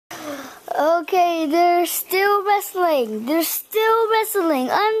Okay, they're still wrestling. They're still wrestling.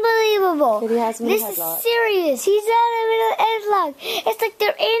 Unbelievable. Maybe he has him in a This headlock. is serious. He's at him in a headlock. It's like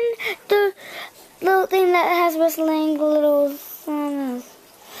they're in the little thing that has wrestling, the little...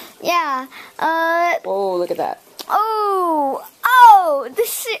 yeah. Oh, look at that. Oh,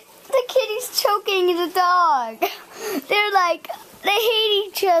 the kitty's choking the dog. They're like, they hate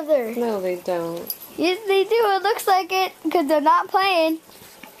each other. No, they don't. Yes, they do. It looks like it because they're not playing.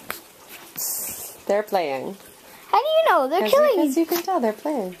 They're playing. How do you know? They're killing Because you can tell they're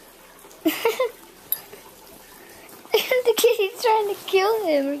playing. The kitty's trying to kill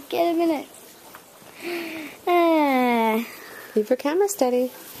him or get him in it. Keep your camera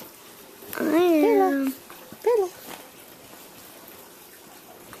steady. I am. Bella.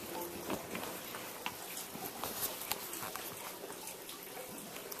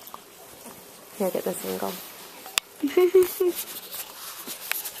 Here, get this angle.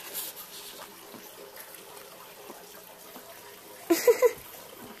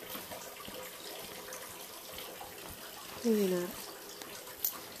 Maybe not.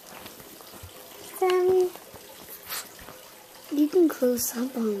 Sammy, you can close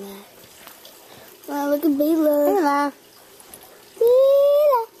up on that. Wow, look at Bella. Bella.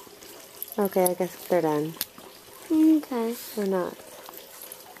 Bella. Okay, I guess they're done. Okay. Or not.